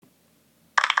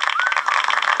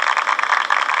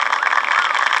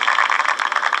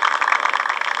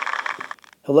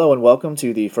Hello and welcome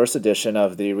to the first edition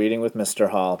of the Reading with Mr.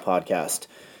 Hall podcast.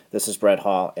 This is Brett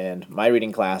Hall, and my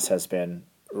reading class has been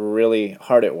really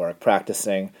hard at work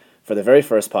practicing for the very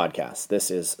first podcast. This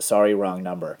is Sorry, Wrong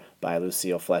Number by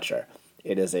Lucille Fletcher.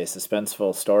 It is a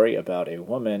suspenseful story about a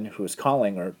woman who's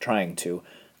calling or trying to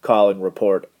call and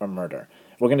report a murder.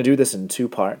 We're going to do this in two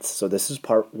parts, so this is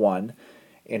part one.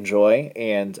 Enjoy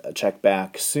and check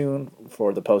back soon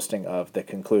for the posting of the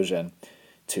conclusion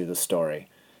to the story.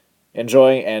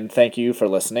 Enjoy and thank you for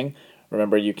listening.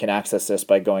 Remember, you can access this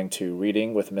by going to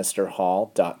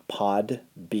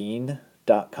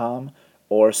readingwithmrhall.podbean.com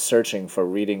or searching for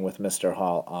Reading with Mr.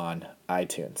 Hall on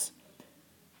iTunes.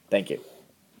 Thank you.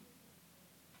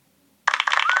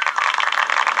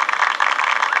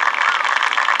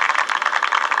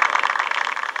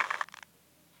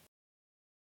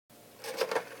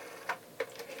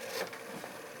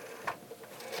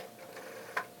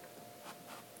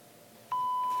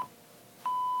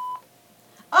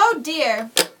 Oh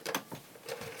dear.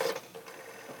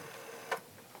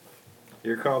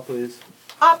 Your call, please.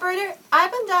 Operator,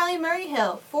 I've been dialing Murray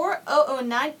Hill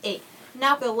 40098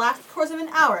 now for the last course of an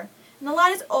hour, and the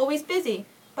line is always busy,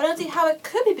 but I don't see how it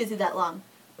could be busy that long.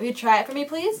 Will you try it for me,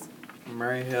 please?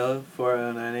 Murray Hill,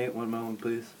 4098. One moment,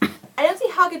 please. I don't see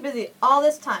how it could be busy all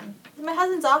this time. It's in my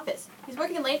husband's office. He's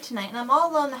working late tonight, and I'm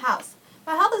all alone in the house.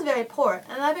 My health is very poor,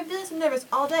 and I've been feeling so nervous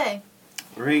all day.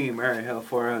 Ringing Murray Hill,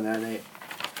 4098.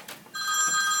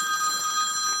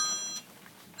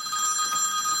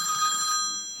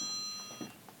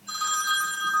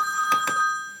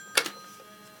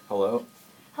 Hello?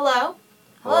 Hello?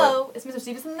 Hello? Hello? Is Mr.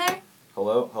 Stevenson there?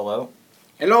 Hello? Hello?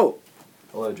 Hello.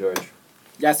 Hello, George.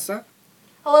 Yes, sir.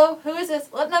 Hello? Who is this?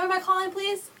 What number am I calling,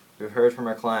 please? We've heard from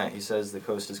our client. He says the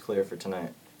coast is clear for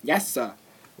tonight. Yes, sir.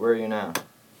 Where are you now?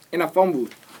 In a phone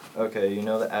booth. Okay, you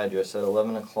know the address. At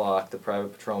 11 o'clock, the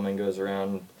private patrolman goes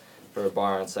around for a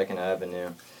bar on 2nd Avenue.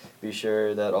 Be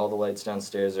sure that all the lights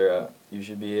downstairs are out. You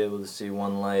should be able to see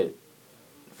one light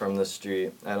from the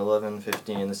street. At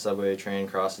 11:15, the subway train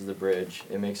crosses the bridge.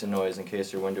 It makes a noise. In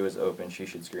case her window is open, she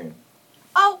should scream.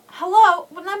 Oh, hello?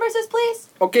 What number is this, please?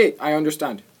 Okay, I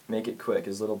understand. Make it quick,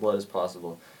 as little blood as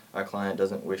possible. Our client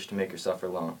doesn't wish to make her suffer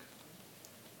long.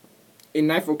 A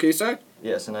knife okay, sir?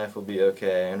 Yes, a knife will be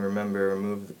okay. And remember,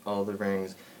 remove all the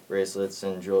rings, bracelets,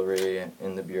 and jewelry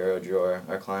in the bureau drawer.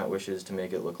 Our client wishes to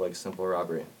make it look like simple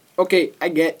robbery. Okay, I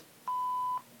get.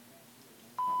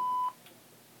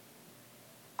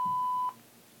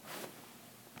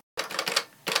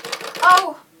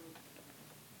 Oh!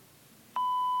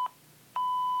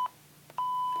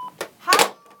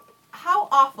 How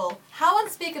awful. How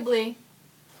unspeakably.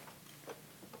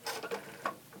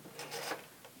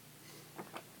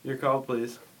 Your call,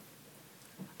 please.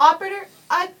 Operator,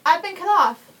 I've been cut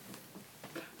off.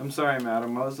 I'm sorry,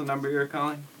 madam. What was the number you were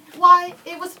calling? Why,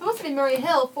 it was supposed to be Murray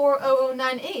Hill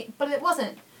 40098, but it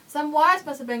wasn't. Some wires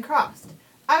must have been crossed.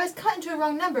 I was cut into a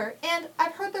wrong number, and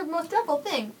I've heard the most dreadful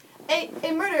thing. A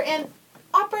murder, and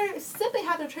operator simply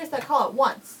had to trace that call at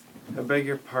once. I beg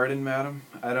your pardon, madam.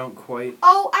 I don't quite...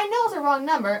 Oh, I know it's a wrong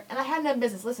number, and I had no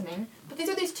business listening, but these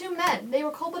are these two men. They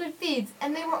were cold-blooded thieves,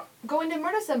 and they were going to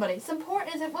murder somebody, some poor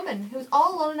innocent woman who was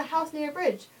all alone in a house near a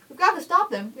bridge. We've got to stop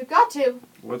them. We've got to.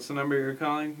 What's the number you're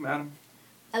calling, madam?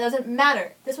 That doesn't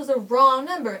matter. This was a wrong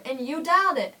number, and you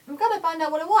dialed it. We've got to find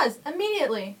out what it was,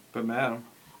 immediately. But, madam...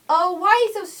 Oh, why are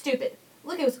you so stupid?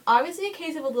 Look, it was obviously a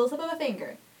case of a little slip of a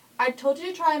finger. I told you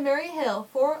to try Murray Hill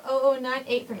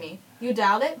 40098 for me. You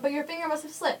dialed it, but your finger must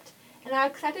have slipped, and I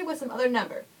connected with some other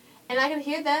number. And I could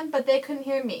hear them, but they couldn't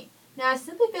hear me. Now I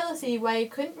simply fail to see why you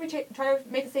couldn't try to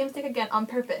make the same mistake again on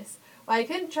purpose. Why you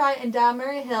couldn't try and dial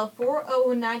Murray Hill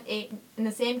 40098 in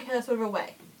the same careless sort of a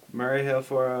way. Murray Hill,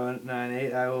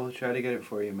 4098. I will try to get it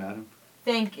for you, madam.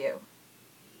 Thank you.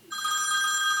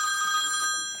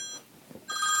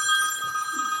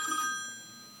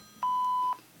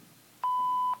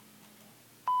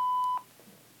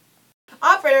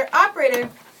 Operator!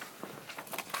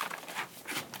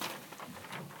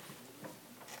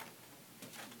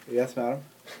 Yes, madam?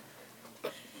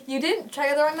 You didn't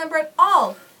try the wrong number at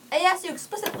all. I asked you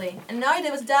explicitly, and all you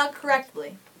did was dial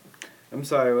correctly. I'm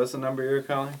sorry. What's the number you're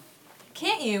calling?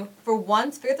 Can't you, for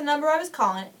once, figure out the number I was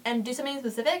calling and do something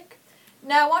specific?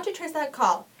 Now, why don't you trace that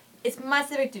call? It's my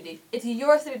civic duty. It's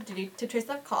your civic duty to trace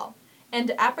that call and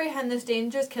to apprehend those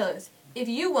dangerous killers. If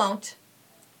you won't...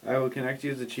 I will connect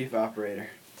you to the chief operator.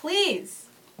 Please.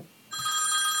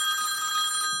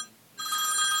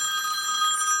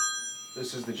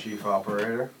 This is the chief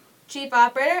operator. Chief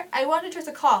operator, I want to trace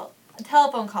a call, a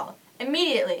telephone call,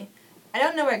 immediately. I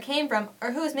don't know where it came from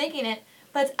or who is making it,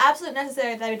 but it's absolutely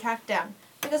necessary that I be tracked down,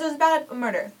 because it was about a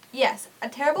murder. Yes, a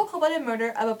terrible cold-blooded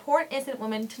murder of a poor innocent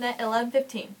woman tonight at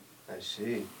 11:15. I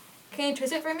see. Can you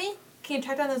trace it for me? Can you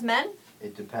track down those men?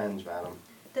 It depends, madam.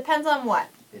 Depends on what.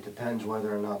 It depends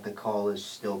whether or not the call is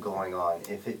still going on.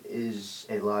 If it is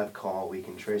a live call, we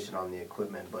can trace it on the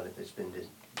equipment, but if it's been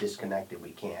disconnected,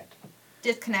 we can't.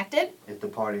 Disconnected? If the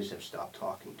parties have stopped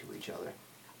talking to each other.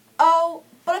 Oh,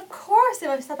 but of course they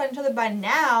must have stopped each other by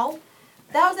now.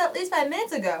 That was at least 5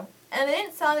 minutes ago, and they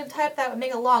didn't sound like the type that would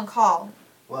make a long call.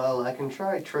 Well, I can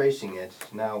try tracing it.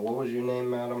 Now, what was your name,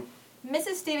 madam?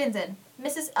 Mrs. Stevenson.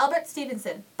 Mrs. Albert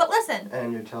Stevenson. But listen.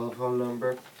 And your telephone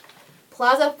number?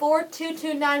 Plaza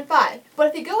 42295. But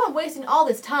if you go on wasting all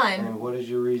this time... And what is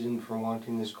your reason for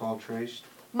wanting this call traced?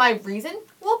 My reason?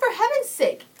 Well, for heaven's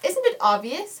sake, isn't it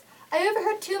obvious? I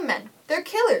overheard 2 men. They're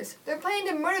killers. They're planning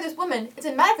to murder this woman. It's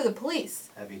a matter for the police.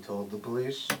 Have you told the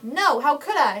police? No, how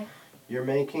could I? You're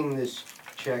making this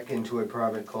check into a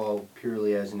private call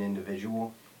purely as an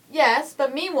individual? Yes,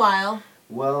 but meanwhile...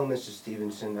 Well, Mrs.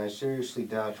 Stevenson, I seriously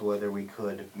doubt whether we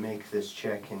could make this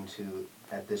check into,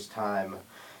 at this time,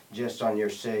 just on your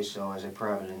say-so as a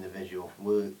private individual.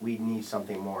 We'd need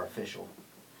something more official.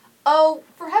 Oh,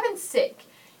 for heaven's sake.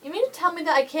 You mean to tell me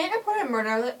that I can't report a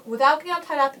murder without getting all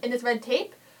tied up in this red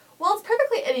tape? Well, it's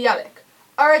perfectly idiotic.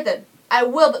 Alright then, I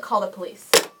will but call the police.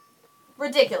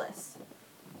 Ridiculous.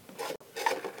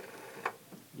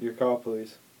 Your call,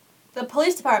 please. The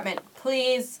police department,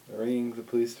 please. Ringing the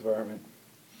police department.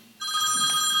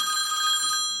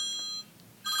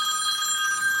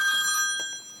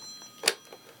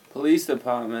 Police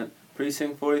Department,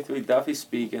 Precinct 43, Duffy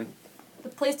speaking. The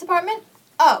police department?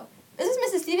 Oh, this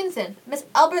is Mrs. Stevenson, Miss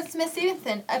Albert Smith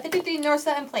Stevenson, at 53 North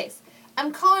Sutton Place.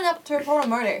 I'm calling up to report a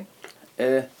murder.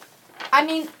 I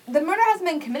mean, the murder hasn't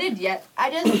been committed yet. I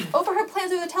just overheard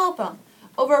plans over the telephone,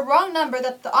 over a wrong number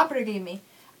that the operator gave me.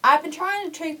 I've been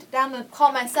trying to track down the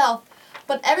call myself,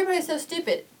 but everybody's so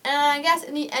stupid, and I guess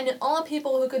in the end, the only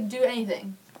people who could do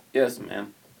anything. Yes,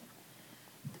 ma'am.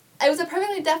 It was a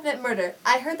perfectly definite murder.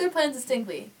 I heard their plans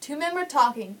distinctly. 2 men were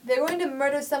talking. They were going to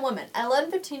murder some woman at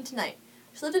 11:15 tonight.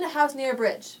 She lived in a house near a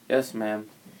bridge. Yes, ma'am.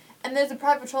 And there's a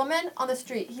private patrolman on the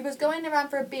street. He was going around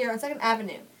for a beer on 2nd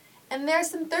Avenue. And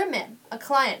there's some third man, a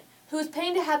client, who was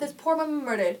paying to have this poor woman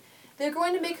murdered. They're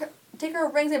going to take her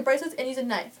rings and bracelets and use a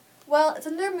knife. Well, it's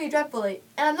unnerved me dreadfully,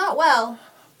 and I'm not well.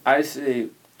 I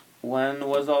see. When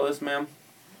was all this, ma'am?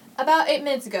 About 8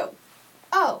 minutes ago.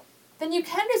 Oh, then you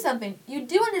can do something. You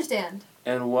do understand.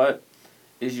 And what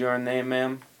is your name,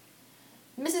 ma'am?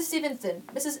 Mrs. Stevenson.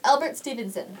 Mrs. Albert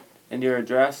Stevenson. And your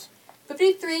address?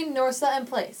 53 North Sutton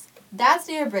Place. That's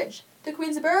near a bridge. The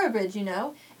Queensboro Bridge, you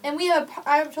know. And we have a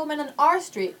private patrolman on our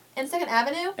street, in 2nd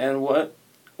Avenue. And what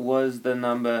was the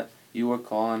number you were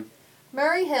calling?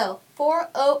 Murray Hill,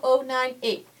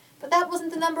 40098. But that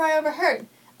wasn't the number I overheard.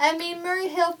 I mean, Murray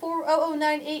Hill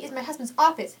 40098 is my husband's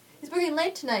office. He's working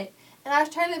late tonight, and I was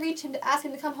trying to reach him to ask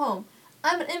him to come home.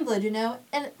 I'm an invalid, you know,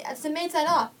 and it's the maid sign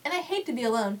off, and I hate to be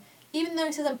alone, even though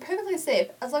he says I'm perfectly safe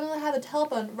as long as I have the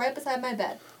telephone right beside my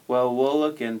bed. Well, we'll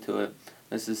look into it,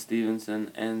 Mrs.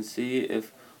 Stevenson, and see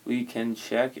if we can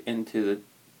check into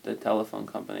the telephone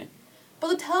company. But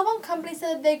the telephone company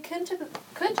said they couldn't check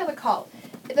the call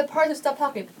if the parties would stop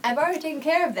talking. I've already taken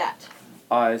care of that.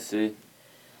 I see.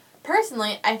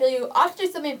 Personally, I feel you ought to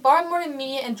do something far more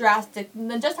immediate and drastic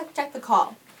than just check the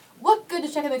call. What good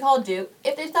does checking the call do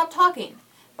if they stop talking?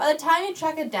 By the time you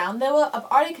track it down, they will have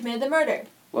already committed the murder.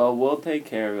 Well, we'll take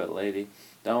care of it, lady.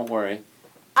 Don't worry.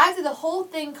 I say the whole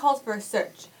thing calls for a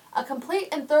search. A complete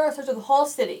and thorough search of the whole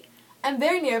city. I'm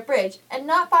very near a bridge, and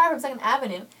not far from 2nd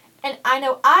Avenue, and I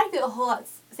know I'd feel a whole lot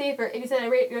safer if you sent a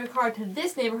radio car to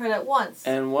this neighborhood at once.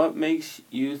 And what makes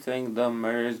you think the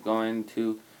murder is going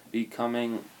to be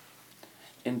coming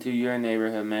into your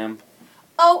neighborhood, ma'am?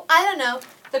 Oh, I don't know.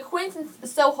 The coincidence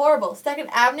is so horrible. 2nd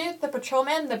Avenue, the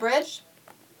patrolman, the bridge.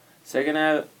 Second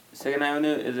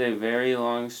Avenue is a very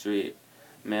long street,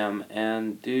 ma'am.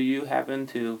 And do you happen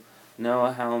to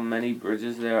know how many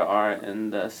bridges there are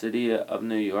in the city of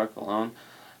New York alone?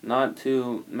 Not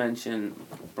to mention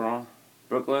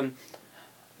Brooklyn,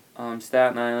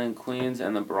 Staten Island, Queens,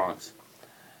 and the Bronx.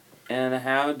 And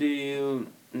how do you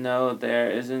know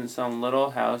there isn't some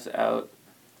little house out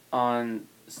on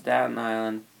Staten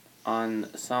Island on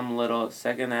some little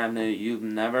 2nd Avenue you've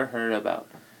never heard about?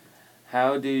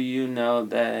 How do you know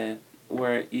that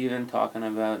we're even talking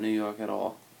about New York at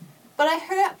all? But I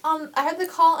heard the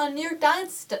call on New York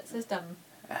Dance system.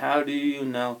 How do you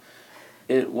know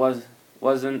it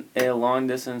wasn't a long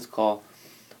distance call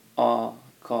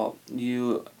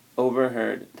you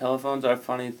overheard? Telephones are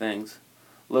funny things.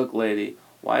 Look, lady,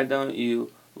 why don't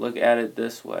you look at it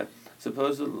this way?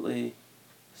 Supposing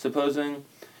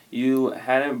you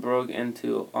hadn't broke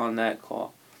into on that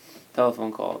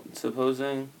telephone call.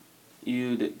 Supposing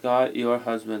you'd got your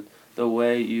husband the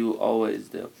way you always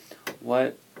do.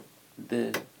 What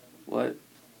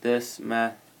this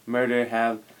murder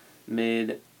have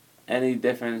made any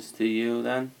difference to you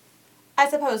then? I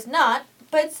suppose not,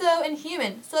 but it's so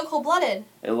inhuman, so cold-blooded.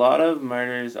 A lot of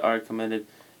murders are committed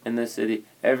in the city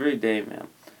every day, ma'am.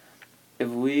 If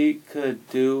we could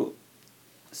do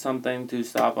something to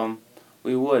stop them,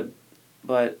 we would.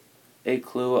 But a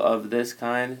clue of this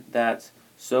kind that's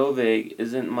so vague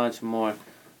isn't much more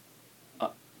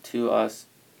to us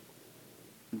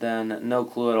than no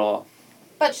clue at all.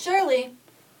 But surely,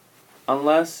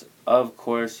 Unless, of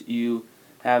course, you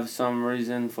have some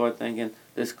reason for thinking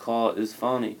this call is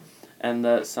phony and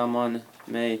that someone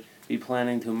may be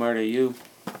planning to murder you.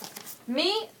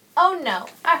 me? Oh no,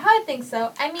 I hardly think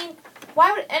so. I mean,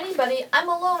 why would anybody? I'm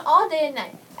alone all day and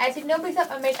night. I see nobody except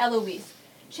my maid Eloise.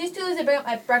 She's too lazy to bring up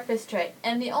my breakfast tray,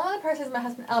 and the only other person is my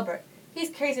husband Albert. He's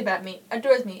crazy about me,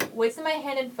 adores me, waits on my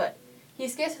hand and foot. He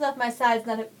scarcely left my side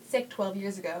since I got sick 12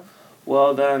 years ago.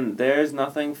 Well then, there's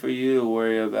nothing for you to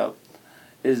worry about,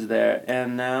 is there?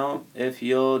 And now, if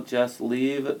you'll just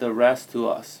leave the rest to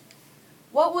us.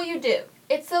 What will you do?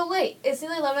 It's so late. It's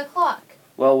nearly 11 o'clock.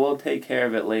 Well, we'll take care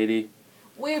of it, lady.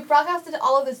 We've broadcasted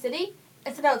all over the city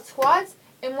and sent out squads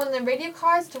and one of the radio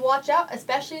cars to watch out,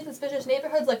 especially in suspicious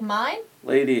neighborhoods like mine.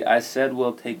 Lady, I said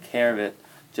we'll take care of it.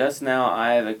 Just now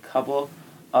I have a couple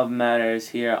of matters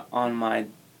here on my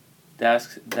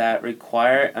desk that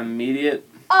require immediate...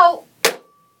 Oh,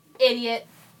 idiot.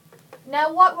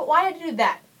 Now why did you do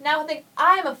that? Now I think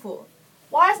I'm a fool.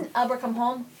 Why doesn't Albert come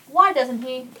home? Why doesn't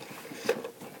he?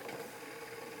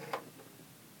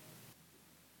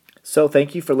 So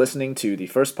thank you for listening to the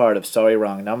first part of Sorry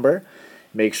Wrong Number.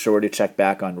 Make sure to check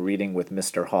back on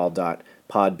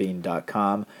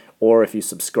readingwithmrhall.podbean.com, or if you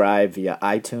subscribe via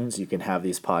iTunes, you can have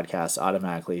these podcasts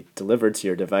automatically delivered to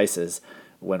your devices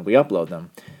when we upload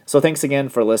them. So thanks again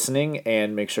for listening,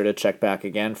 and make sure to check back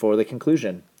again for the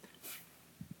conclusion.